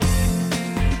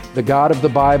The God of the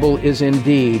Bible is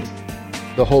indeed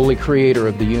the holy creator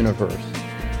of the universe.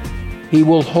 He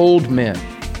will hold men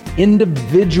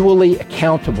individually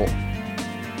accountable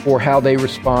for how they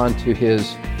respond to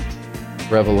His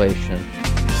revelation.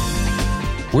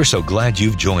 We're so glad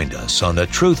you've joined us on the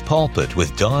Truth Pulpit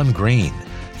with Don Green,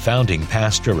 founding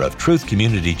pastor of Truth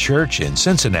Community Church in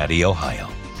Cincinnati, Ohio.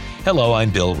 Hello, I'm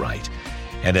Bill Wright.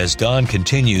 And as Don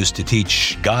continues to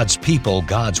teach God's people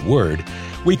God's Word,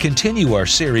 we continue our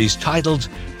series titled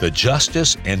The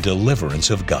Justice and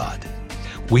Deliverance of God.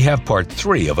 We have part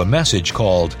 3 of a message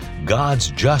called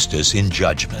God's Justice in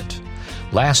Judgment.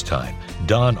 Last time,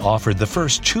 Don offered the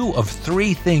first 2 of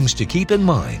 3 things to keep in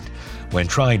mind when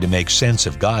trying to make sense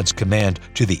of God's command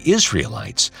to the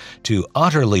Israelites to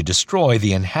utterly destroy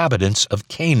the inhabitants of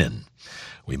Canaan.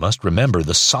 We must remember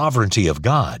the sovereignty of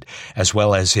God as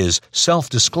well as His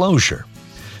self-disclosure.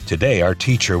 Today, our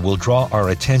teacher will draw our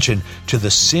attention to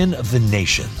the sin of the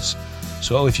nations.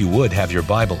 So if you would, have your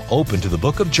Bible open to the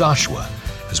book of Joshua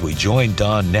as we join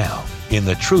Don now in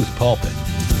the Truth Pulpit.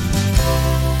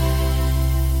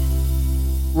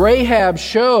 Rahab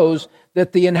shows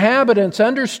that the inhabitants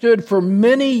understood for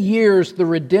many years the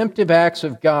redemptive acts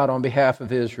of God on behalf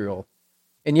of Israel,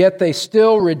 and yet they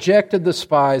still rejected the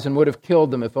spies and would have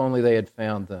killed them if only they had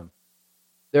found them.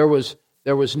 There was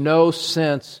no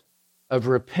sense of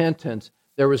repentance.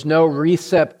 There was no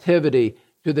receptivity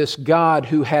to this God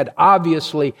who had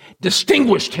obviously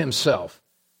distinguished Himself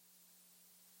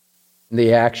in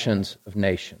the actions of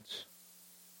nations,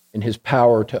 in His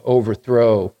power to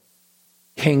overthrow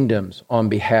kingdoms on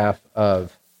behalf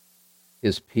of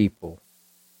His people.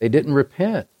 They didn't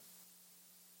repent.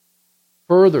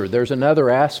 Further, there's another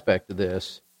aspect of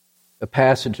this, a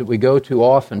passage that we go to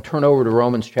often. Turn over to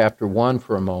Romans chapter 1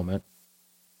 for a moment.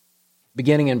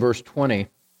 Beginning in verse 20,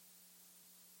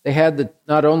 they had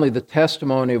not only the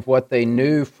testimony of what they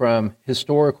knew from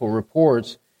historical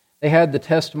reports, they had the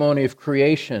testimony of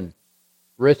creation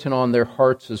written on their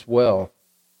hearts as well.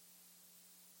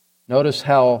 Notice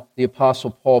how the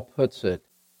Apostle Paul puts it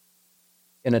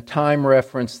in a time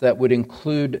reference that would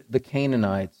include the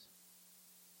Canaanites.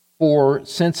 For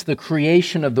since the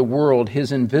creation of the world,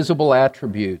 His invisible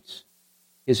attributes,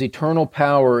 His eternal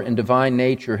power and divine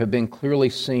nature have been clearly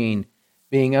seen,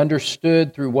 being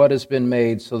understood through what has been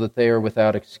made, so that they are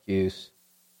without excuse.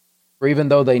 For even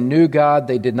though they knew God,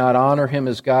 they did not honor Him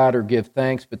as God or give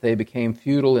thanks, but they became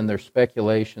futile in their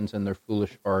speculations, and their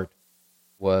foolish heart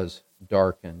was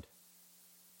darkened.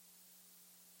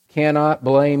 Cannot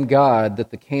blame God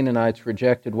that the Canaanites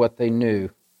rejected what they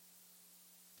knew.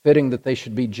 Fitting that they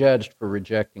should be judged for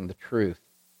rejecting the truth.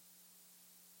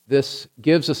 This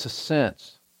gives us a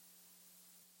sense.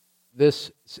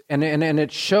 And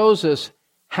it shows us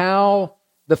how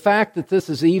the fact that this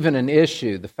is even an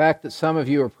issue, the fact that some of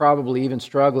you are probably even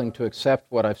struggling to accept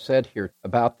what I've said here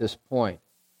about this point,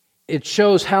 it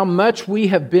shows how much we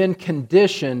have been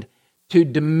conditioned to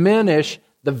diminish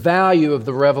the value of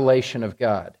the revelation of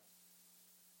God.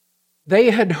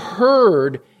 They had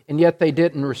heard, and yet they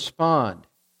didn't respond.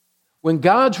 When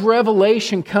God's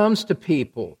revelation comes to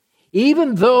people,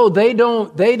 even though they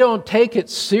don't take it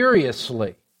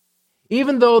seriously,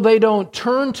 even though they don't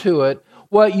turn to it,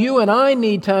 what you and I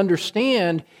need to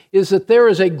understand is that there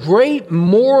is a great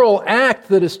moral act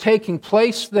that is taking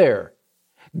place there.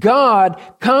 God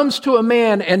comes to a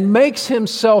man and makes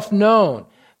Himself known,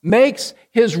 makes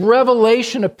His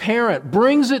revelation apparent,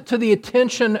 brings it to the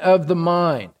attention of the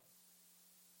mind.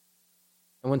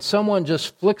 And when someone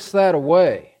just flicks that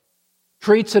away,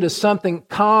 treats it as something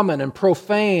common and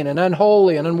profane and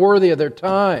unholy and unworthy of their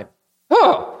time.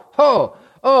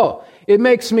 It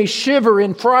makes me shiver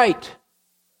in fright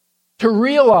to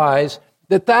realize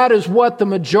that that is what the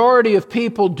majority of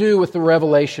people do with the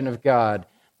revelation of God.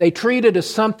 They treat it as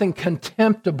something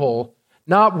contemptible,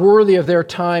 not worthy of their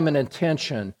time and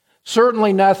attention.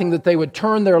 Certainly nothing that they would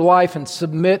turn their life and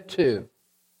submit to.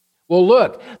 Well,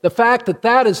 look, the fact that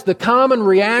that is the common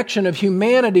reaction of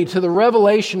humanity to the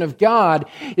revelation of God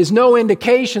is no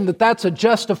indication that that's a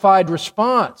justified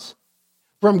response.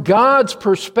 From God's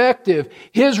perspective,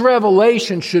 His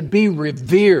revelation should be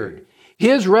revered.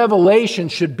 His revelation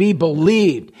should be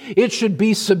believed. It should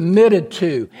be submitted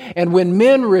to. And when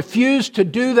men refuse to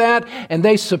do that and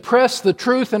they suppress the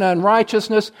truth and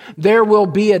unrighteousness, there will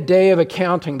be a day of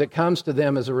accounting that comes to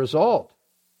them as a result.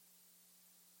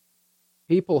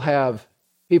 People have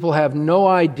no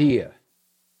idea.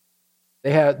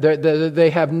 They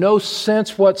have no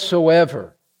sense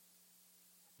whatsoever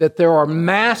that there are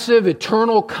massive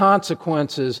eternal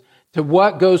consequences to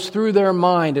what goes through their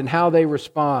mind and how they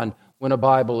respond when a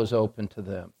Bible is open to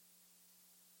them.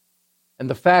 And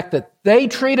the fact that they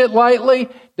treat it lightly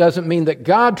doesn't mean that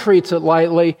God treats it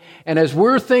lightly. And as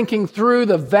we're thinking through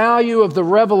the value of the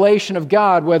revelation of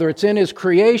God, whether it's in His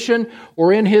creation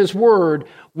or in His Word,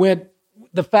 when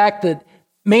the fact that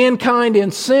mankind in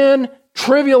sin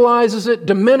trivializes it,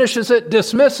 diminishes it,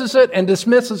 dismisses it, and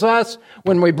dismisses us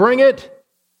when we bring it,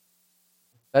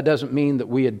 that doesn't mean that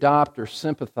we adopt or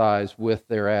sympathize with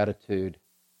their attitude.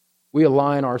 We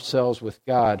align ourselves with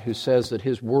God, who says that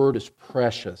His Word is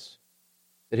precious,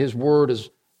 that His Word is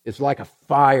like a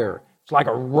fire, it's like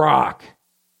a rock.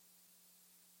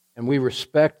 And we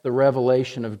respect the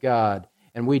revelation of God,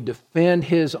 and we defend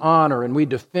His honor, and we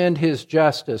defend His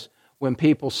justice when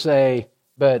people say,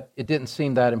 but it didn't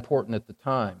seem that important at the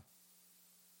time.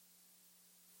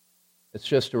 It's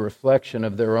just a reflection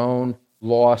of their own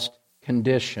lost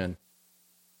condition.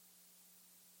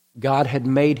 God had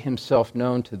made Himself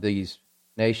known to these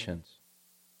nations,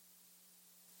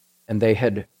 and they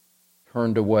had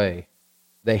turned away.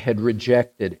 They had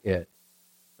rejected it.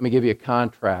 Let me give you a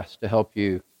contrast to help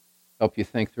you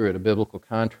think through it, a biblical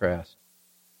contrast.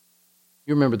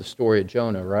 You remember the story of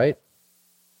Jonah, right?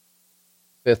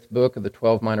 5th book of the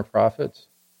 12 minor prophets.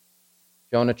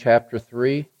 Jonah chapter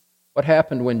 3. What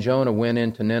happened when Jonah went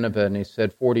into Nineveh and he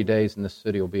said, 40 days and the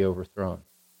city will be overthrown?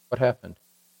 What happened?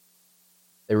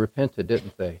 They repented,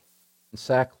 didn't they? In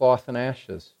sackcloth and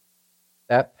ashes.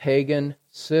 That pagan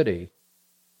city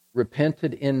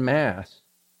repented en masse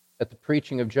at the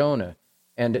preaching of Jonah.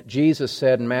 And Jesus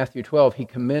said in Matthew 12, He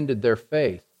commended their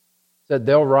faith. Said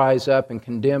they'll rise up and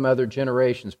condemn other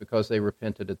generations because they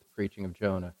repented at the preaching of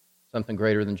Jonah. Something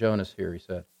greater than Jonah's here, He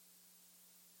said.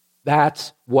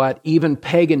 That's what even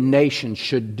pagan nations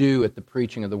should do at the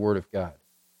preaching of the Word of God.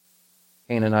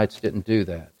 Canaanites didn't do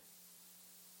that.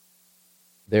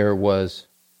 There was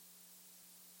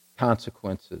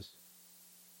consequences.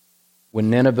 When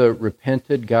Nineveh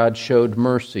repented, God showed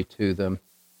mercy to them.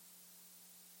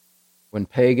 When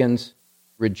pagans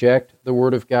reject the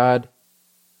Word of God,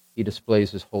 He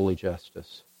displays His holy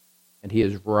justice. And He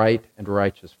is right and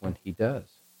righteous when He does.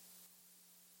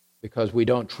 Because we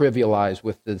don't trivialize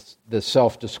with the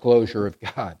self-disclosure of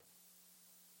God.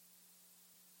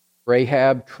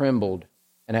 Rahab trembled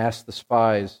and asked the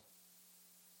spies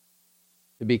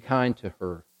to be kind to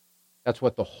her. That's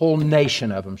what the whole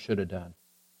nation of them should have done.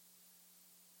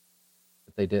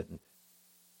 But they didn't.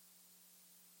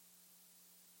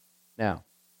 Now,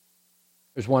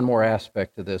 there's one more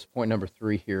aspect to this. Point number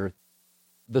 3 here.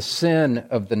 The sin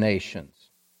of the nations.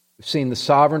 We've seen the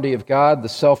sovereignty of God, the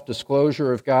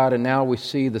self-disclosure of God, and now we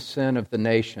see the sin of the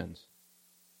nations.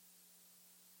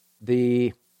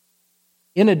 In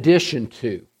addition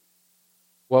to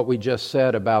what we just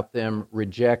said about them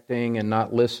rejecting and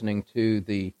not listening to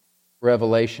the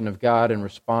revelation of God and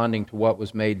responding to what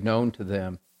was made known to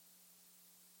them,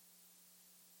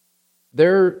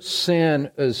 their sin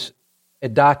is a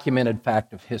documented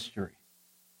fact of history.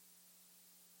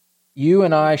 You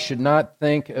and I should not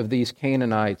think of these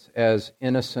Canaanites as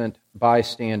innocent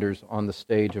bystanders on the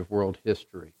stage of world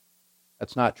history.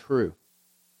 That's not true.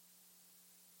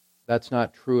 That's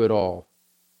not true at all.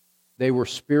 They were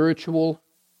spiritual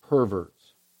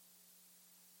perverts.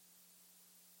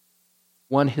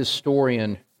 One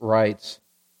historian writes,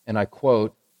 and I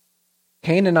quote,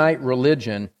 Canaanite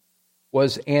religion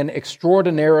was an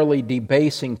extraordinarily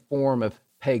debasing form of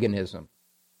paganism.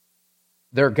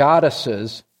 Their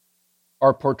goddesses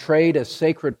are portrayed as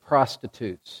sacred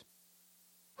prostitutes,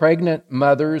 pregnant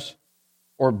mothers,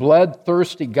 or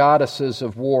bloodthirsty goddesses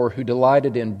of war who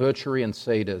delighted in butchery and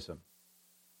sadism.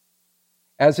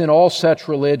 As in all such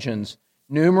religions,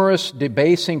 numerous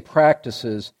debasing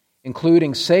practices,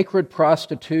 including sacred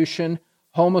prostitution,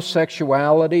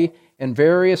 homosexuality, and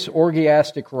various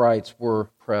orgiastic rites were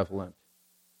prevalent.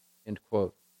 End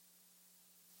quote.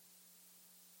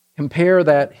 Compare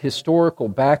that historical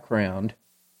background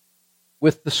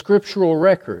with the scriptural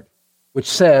record, which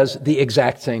says the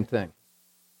exact same thing.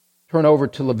 Turn over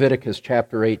to Leviticus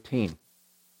chapter 18.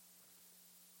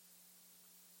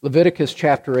 Leviticus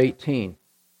chapter 18,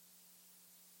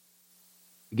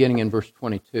 beginning in verse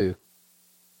 22.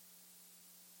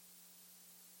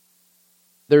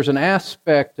 There's an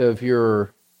aspect of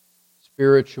your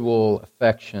spiritual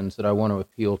affections that I want to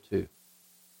appeal to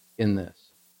in this.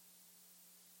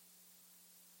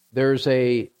 There's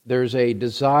a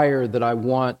desire that I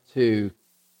want to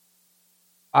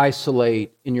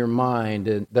isolate in your mind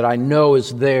and that I know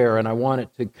is there, and I want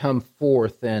it to come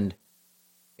forth and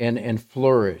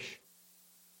flourish.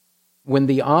 When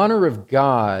the honor of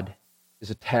God is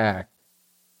attacked,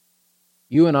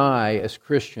 you and I, as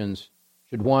Christians,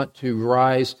 should want to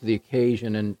rise to the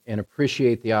occasion and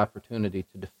appreciate the opportunity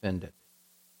to defend it.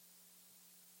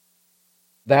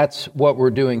 That's what we're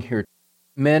doing here.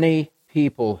 Many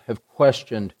people have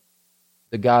questioned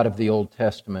the God of the Old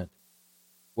Testament,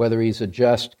 whether He's a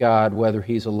just God, whether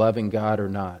He's a loving God or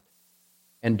not,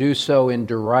 and do so in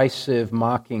derisive,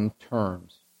 mocking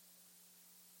terms.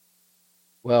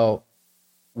 Well,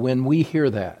 when we hear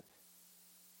that,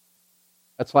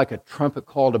 that's like a trumpet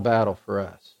call to battle for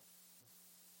us.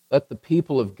 Let the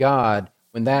people of God,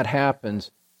 when that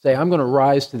happens, say, I'm going to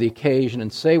rise to the occasion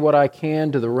and say what I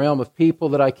can to the realm of people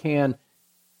that I can,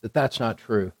 that's not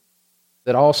true.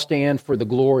 That I'll stand for the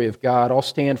glory of God, I'll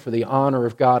stand for the honor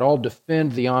of God, I'll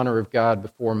defend the honor of God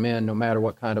before men, no matter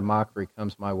what kind of mockery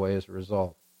comes my way as a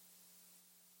result.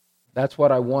 That's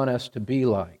what I want us to be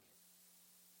like.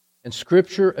 And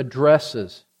Scripture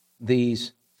addresses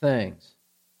these things.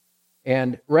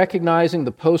 And recognizing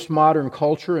the postmodern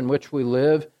culture in which we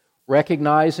live,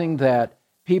 recognizing that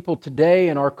people today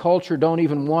in our culture don't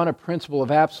even want a principle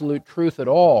of absolute truth at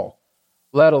all,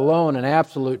 let alone an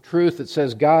absolute truth that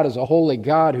says God is a holy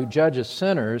God who judges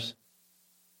sinners.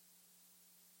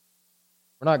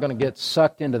 We're not going to get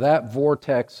sucked into that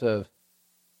vortex of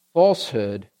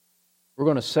falsehood. We're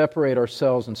going to separate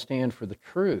ourselves and stand for the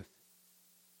truth.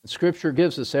 And Scripture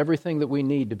gives us everything that we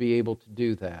need to be able to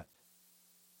do that.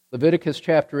 Leviticus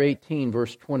chapter 18,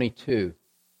 verse 22.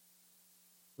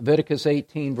 Leviticus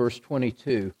 18, verse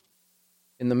 22.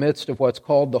 In the midst of what's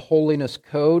called the Holiness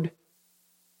Code,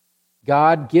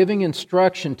 God giving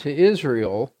instruction to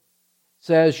Israel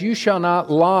says, "You shall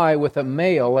not lie with a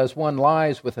male as one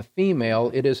lies with a female.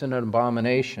 It is an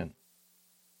abomination.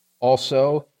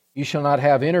 Also, you shall not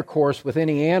have intercourse with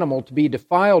any animal to be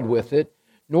defiled with it,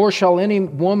 nor shall any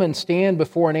woman stand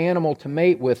before an animal to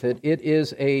mate with it. It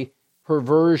is a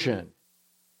perversion."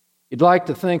 You'd like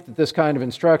to think that this kind of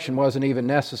instruction wasn't even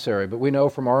necessary, but we know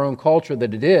from our own culture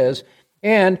that it is,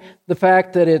 and the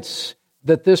fact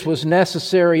that this was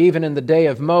necessary even in the day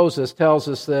of Moses tells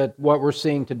us that what we're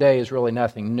seeing today is really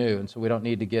nothing new, and so we don't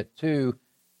need to get too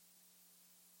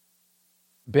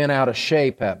bent out of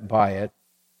shape by it,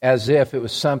 as if it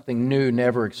was something new,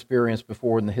 never experienced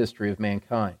before in the history of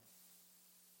mankind.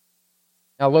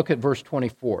 Now look at verse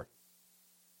 24.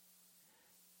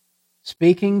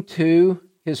 Speaking to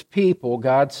His people,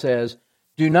 God says,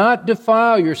 "Do not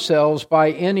defile yourselves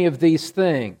by any of these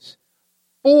things.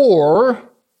 For,"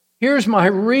 here's my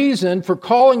reason for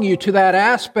calling you to that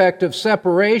aspect of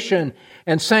separation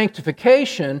and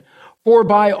sanctification, "for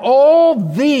by all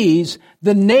these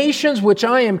the nations which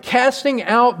I am casting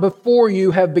out before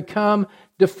you have become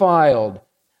defiled.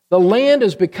 The land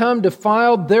has become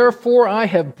defiled, therefore I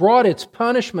have brought its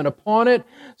punishment upon it,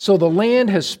 so the land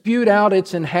has spewed out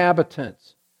its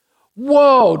inhabitants."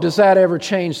 Whoa, does that ever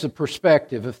change the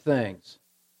perspective of things?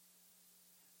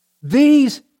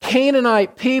 These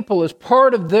Canaanite people, as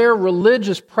part of their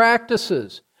religious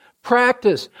practices,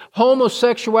 practice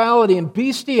homosexuality and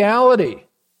bestiality.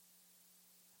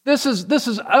 This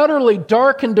is utterly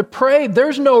dark and depraved.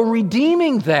 There's no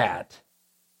redeeming that.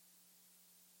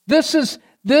 This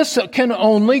can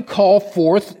only call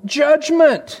forth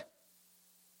judgment.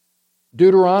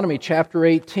 Deuteronomy chapter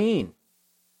 18,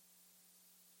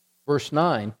 verse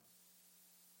 9.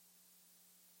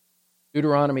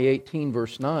 Deuteronomy 18,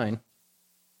 verse 9.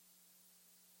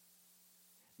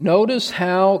 Notice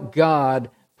how God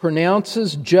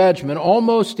pronounces judgment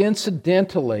almost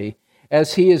incidentally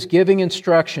as He is giving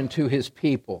instruction to His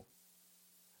people.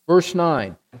 Verse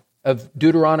 9 of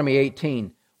Deuteronomy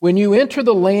 18. "When you enter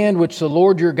the land which the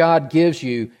Lord your God gives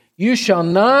you, you shall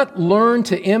not learn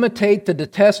to imitate the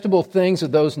detestable things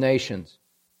of those nations.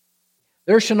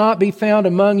 There shall not be found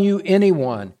among you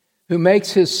anyone who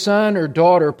makes his son or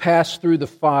daughter pass through the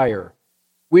fire."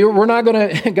 We're not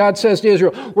going to, God says to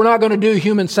Israel, we're not going to do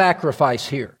human sacrifice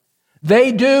here.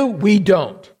 They do, we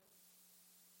don't.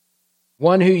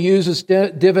 One who uses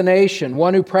divination,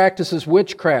 one who practices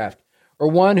witchcraft, or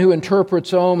one who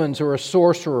interprets omens, or a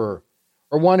sorcerer,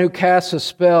 or one who casts a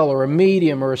spell, or a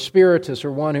medium, or a spiritist,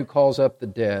 or one who calls up the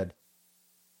dead.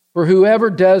 For whoever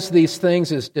does these things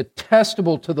is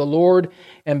detestable to the Lord,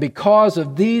 and because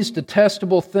of these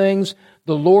detestable things,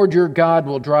 the Lord your God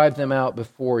will drive them out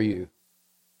before you.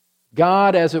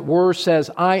 God, as it were, says,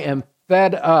 I am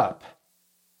fed up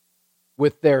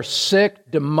with their sick,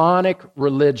 demonic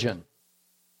religion.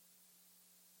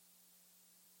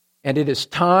 And it is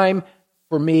time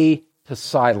for me to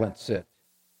silence it.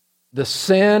 The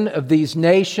sin of these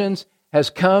nations has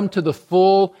come to the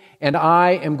full, and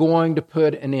I am going to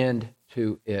put an end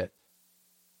to it.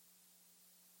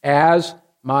 As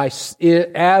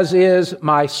is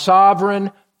my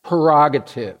sovereign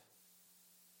prerogative.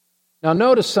 Now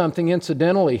notice something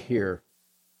incidentally here.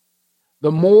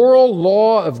 The moral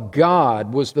law of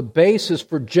God was the basis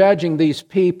for judging these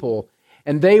people,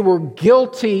 and they were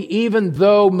guilty even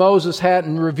though Moses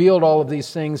hadn't revealed all of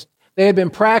these things. They had been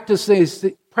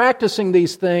practicing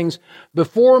these things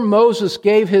before Moses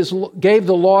gave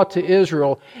the law to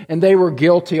Israel, and they were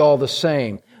guilty all the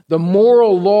same. The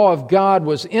moral law of God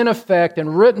was in effect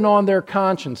and written on their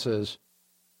consciences,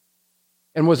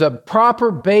 and was a proper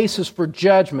basis for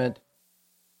judgment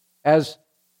as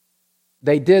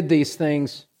they did these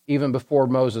things even before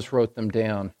Moses wrote them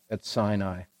down at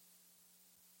Sinai.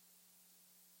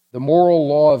 The moral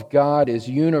law of God is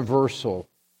universal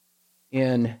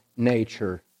in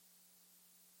nature.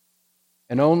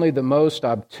 And only the most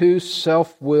obtuse,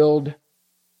 self-willed,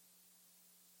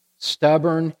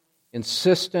 stubborn,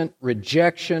 insistent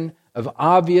rejection of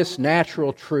obvious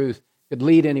natural truth could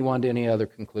lead anyone to any other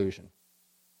conclusion.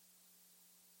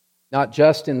 Not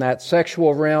just in that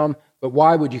sexual realm, but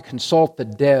why would you consult the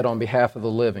dead on behalf of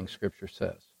the living, Scripture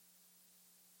says.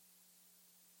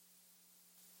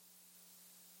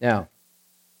 Now,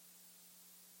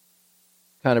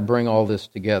 kind of bring all this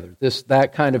together.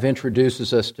 That kind of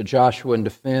introduces us to Joshua and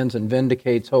defends and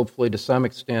vindicates, hopefully to some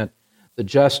extent, the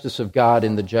justice of God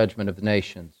in the judgment of the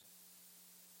nations.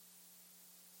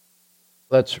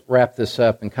 Let's wrap this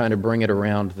up and kind of bring it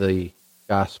around the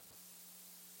gospel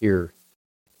here,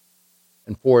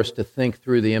 and for us to think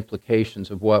through the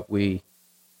implications of what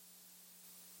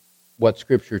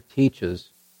Scripture teaches.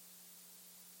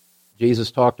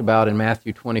 Jesus talked about in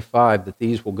Matthew 25 that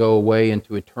these will go away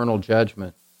into eternal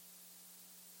judgment.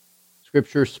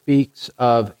 Scripture speaks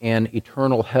of an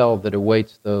eternal hell that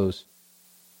awaits those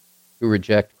who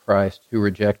reject Christ, who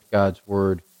reject God's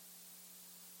Word,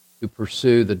 who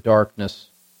pursue the darkness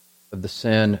of the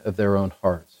sin of their own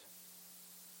hearts,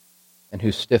 and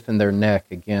who stiffen their neck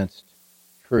against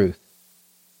truth.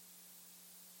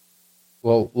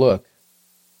 Well, look,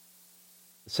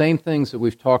 the same things that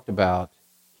we've talked about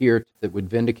here that would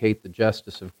vindicate the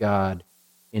justice of God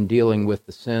in dealing with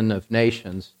the sin of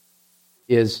nations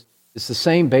is the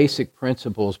same basic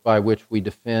principles by which we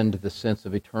defend the sense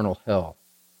of eternal hell.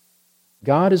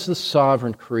 God is the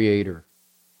sovereign creator,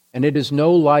 and it is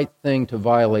no light thing to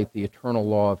violate the eternal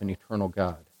law of an eternal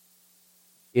God.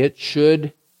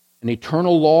 An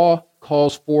eternal law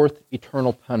calls forth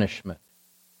eternal punishment.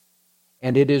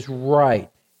 And it is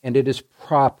right, and it is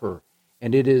proper,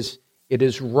 and it is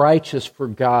righteous for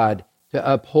God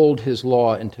to uphold His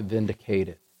law and to vindicate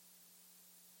it.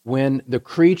 When the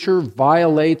creature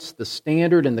violates the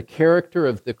standard and the character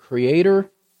of the Creator,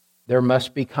 there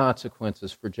must be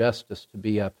consequences for justice to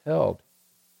be upheld.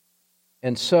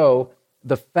 And so,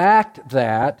 the fact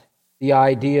that the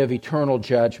idea of eternal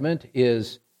judgment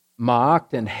is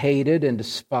mocked and hated and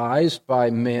despised by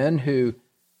men who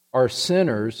are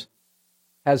sinners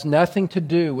has nothing to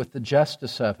do with the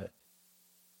justice of it.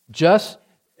 Just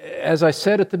as I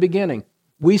said at the beginning,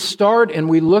 we start and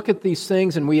we look at these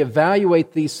things and we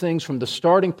evaluate these things from the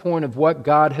starting point of what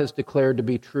God has declared to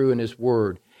be true in His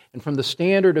Word, and from the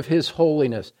standard of His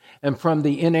holiness, and from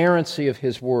the inerrancy of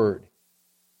His Word.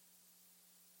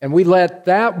 And we let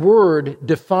that Word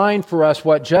define for us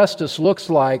what justice looks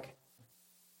like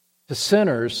to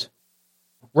sinners,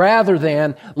 rather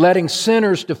than letting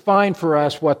sinners define for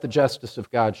us what the justice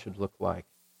of God should look like.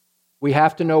 We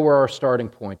have to know where our starting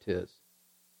point is.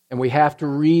 And we have to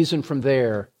reason from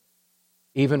there,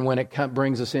 even when it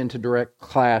brings us into direct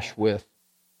clash with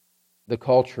the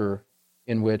culture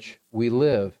in which we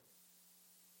live.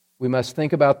 We must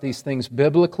think about these things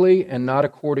biblically and not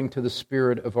according to the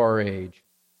spirit of our age.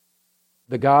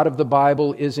 The God of the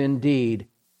Bible is indeed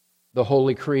the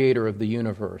holy creator of the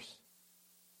universe.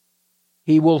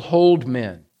 He will hold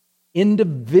men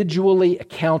individually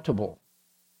accountable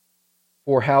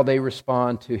for how they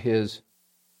respond to His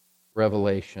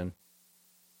revelation.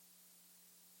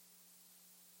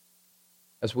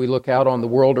 As we look out on the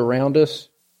world around us,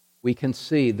 we can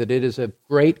see that it is of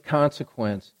great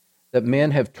consequence that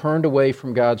men have turned away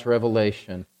from God's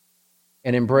revelation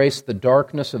and embraced the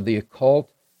darkness of the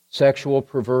occult, sexual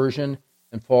perversion,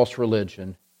 and false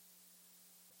religion.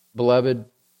 Beloved,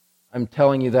 I'm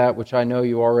telling you that which I know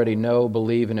you already know,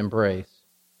 believe, and embrace.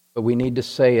 But we need to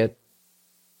say it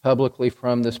publicly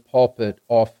from this pulpit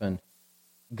often.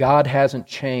 God hasn't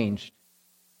changed,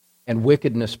 and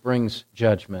wickedness brings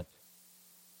judgment.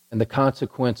 And the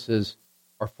consequences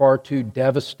are far too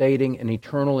devastating and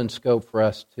eternal in scope for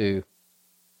us to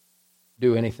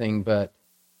do anything but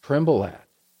tremble at,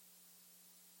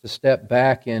 to step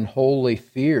back in holy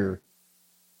fear.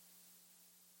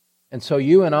 And so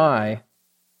you and I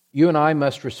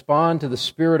must respond to the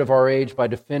spirit of our age by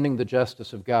defending the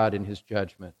justice of God in His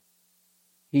judgment.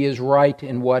 He is right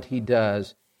in what He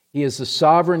does. He is the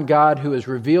sovereign God who has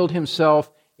revealed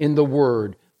Himself in the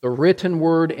Word, the written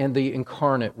Word and the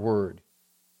incarnate Word.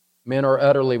 Men are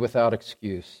utterly without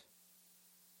excuse.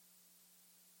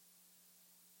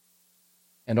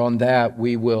 And on that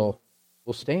we will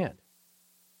stand.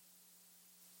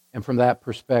 And from that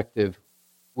perspective,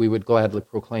 we would gladly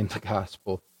proclaim the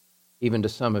gospel, even to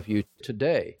some of you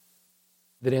today,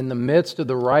 that in the midst of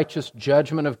the righteous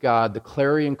judgment of God, the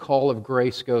clarion call of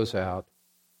grace goes out.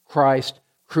 Christ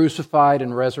crucified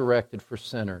and resurrected for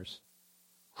sinners.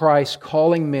 Christ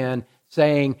calling men,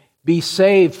 saying, be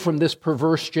saved from this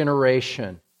perverse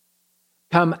generation.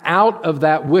 Come out of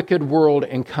that wicked world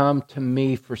and come to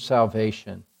me for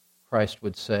salvation, Christ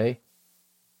would say.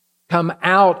 Come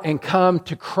out and come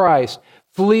to Christ.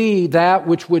 Flee that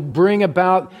which would bring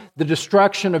about the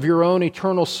destruction of your own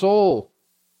eternal soul.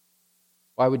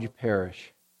 Why would you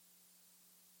perish?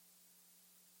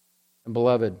 And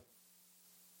beloved,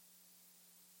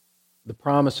 the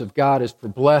promise of God is for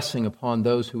blessing upon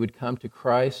those who would come to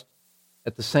Christ.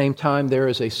 At the same time, there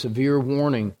is a severe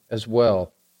warning as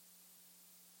well.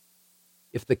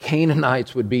 If the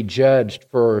Canaanites would be judged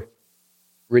for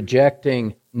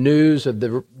rejecting news of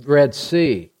the Red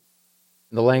Sea,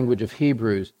 in the language of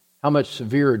Hebrews, how much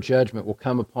severer judgment will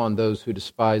come upon those who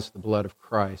despise the blood of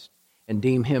Christ and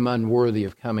deem Him unworthy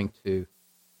of coming to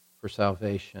for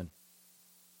salvation.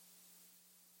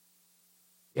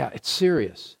 Yeah, it's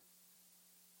serious.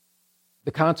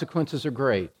 The consequences are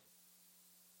great.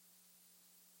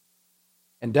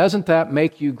 And doesn't that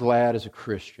make you glad as a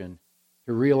Christian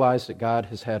to realize that God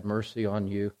has had mercy on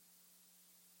you?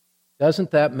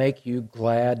 Doesn't that make you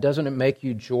glad? Doesn't it make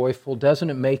you joyful? Doesn't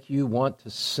it make you want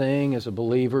to sing as a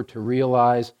believer to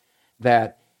realize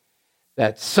that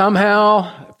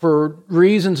somehow, for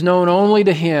reasons known only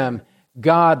to Him,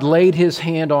 God laid His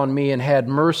hand on me and had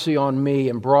mercy on me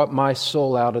and brought my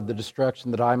soul out of the destruction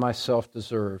that I myself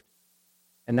deserved.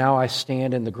 And now I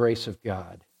stand in the grace of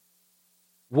God.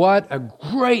 What a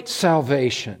great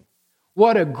salvation.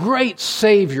 What a great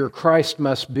Savior Christ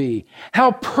must be.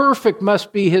 How perfect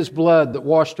must be His blood that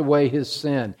washed away His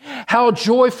sin. How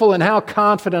joyful and how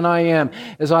confident I am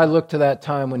as I look to that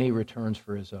time when He returns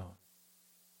for His own.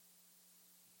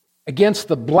 Against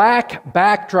the black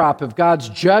backdrop of God's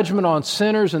judgment on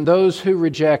sinners and those who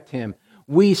reject Him,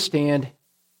 we stand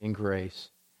in grace.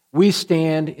 We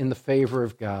stand in the favor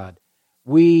of God.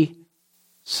 We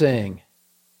sing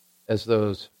as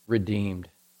those redeemed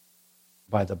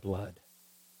by the blood.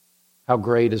 How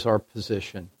great is our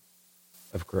position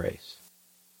of grace.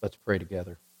 Let's pray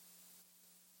together.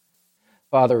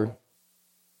 Father,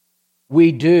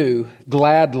 we do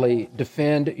gladly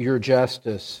defend your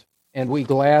justice, and we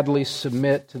gladly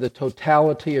submit to the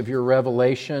totality of your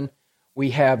revelation.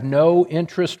 We have no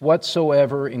interest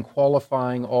whatsoever in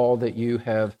qualifying all that you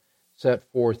have set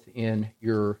forth in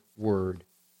your word.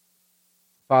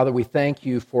 Father, we thank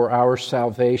you for our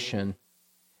salvation.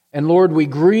 And Lord, we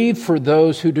grieve for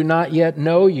those who do not yet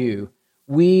know you.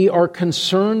 We are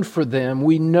concerned for them.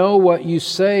 We know what you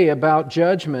say about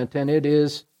judgment, and it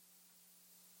is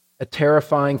a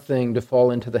terrifying thing to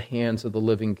fall into the hands of the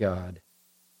living God.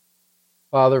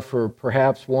 Father, for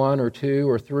perhaps 1 or 2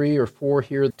 or 3 or 4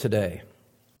 here today,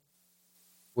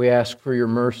 we ask for your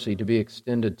mercy to be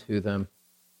extended to them,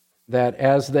 that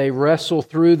as they wrestle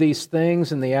through these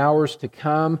things in the hours to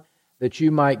come, that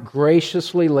you might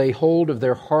graciously lay hold of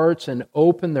their hearts and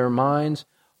open their minds,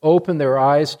 open their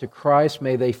eyes to Christ.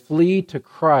 May they flee to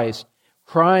Christ,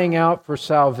 crying out for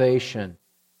salvation,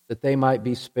 that they might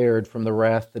be spared from the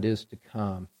wrath that is to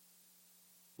come.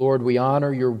 Lord, we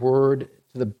honor your word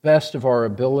to the best of our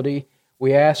ability.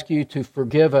 We ask you to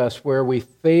forgive us where we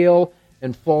fail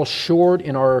and fall short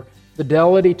in our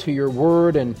fidelity to your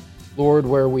word, and Lord,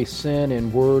 where we sin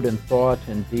in word and thought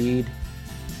and deed.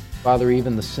 Father,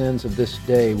 even the sins of this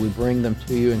day, we bring them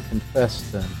to you and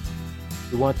confess them.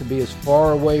 We want to be as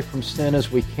far away from sin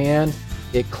as we can.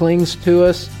 It clings to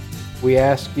us. We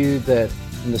ask you that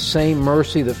in the same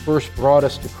mercy that first brought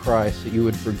us to Christ, that you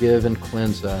would forgive and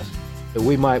cleanse us, that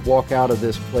we might walk out of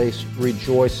this place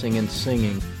rejoicing and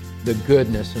singing the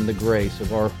goodness and the grace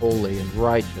of our holy and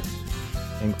righteous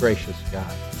and gracious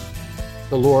God.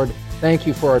 So, Lord, thank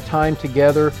you for our time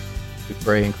together. We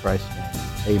pray in Christ's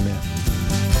name. Amen.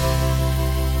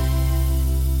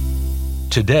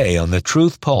 Today on the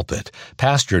Truth Pulpit,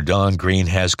 Pastor Don Green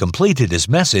has completed his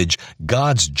message,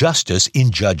 God's Justice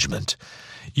in Judgment.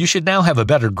 You should now have a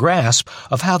better grasp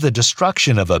of how the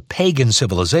destruction of a pagan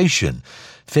civilization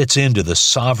fits into the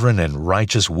sovereign and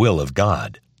righteous will of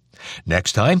God.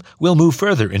 Next time, we'll move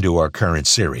further into our current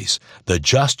series, The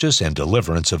Justice and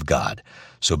Deliverance of God.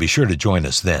 So be sure to join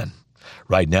us then.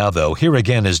 Right now, though, here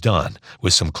again is Don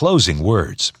with some closing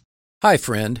words. Hi,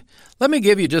 friend. Let me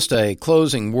give you just a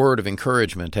closing word of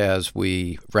encouragement as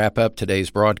we wrap up today's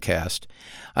broadcast.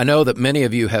 I know that many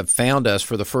of you have found us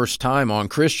for the first time on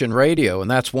Christian radio, and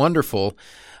that's wonderful.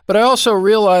 But I also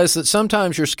realize that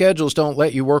sometimes your schedules don't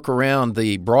let you work around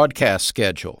the broadcast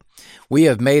schedule. We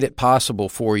have made it possible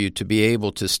for you to be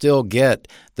able to still get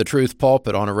the Truth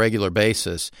Pulpit on a regular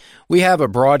basis. We have a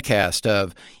broadcast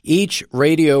of each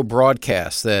radio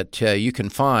broadcast that you can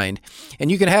find,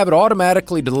 and you can have it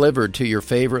automatically delivered to your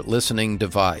favorite listening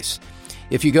device.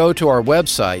 If you go to our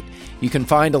website, you can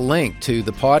find a link to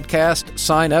the podcast,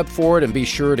 sign up for it, and be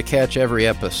sure to catch every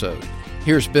episode.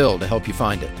 Here's Bill to help you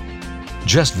find it.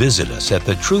 Just visit us at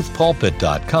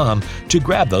thetruthpulpit.com to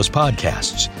grab those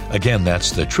podcasts. Again,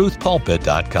 that's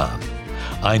thetruthpulpit.com.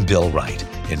 I'm Bill Wright,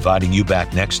 inviting you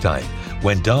back next time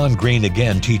when Don Green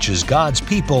again teaches God's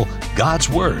people God's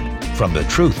Word from the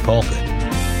Truth Pulpit.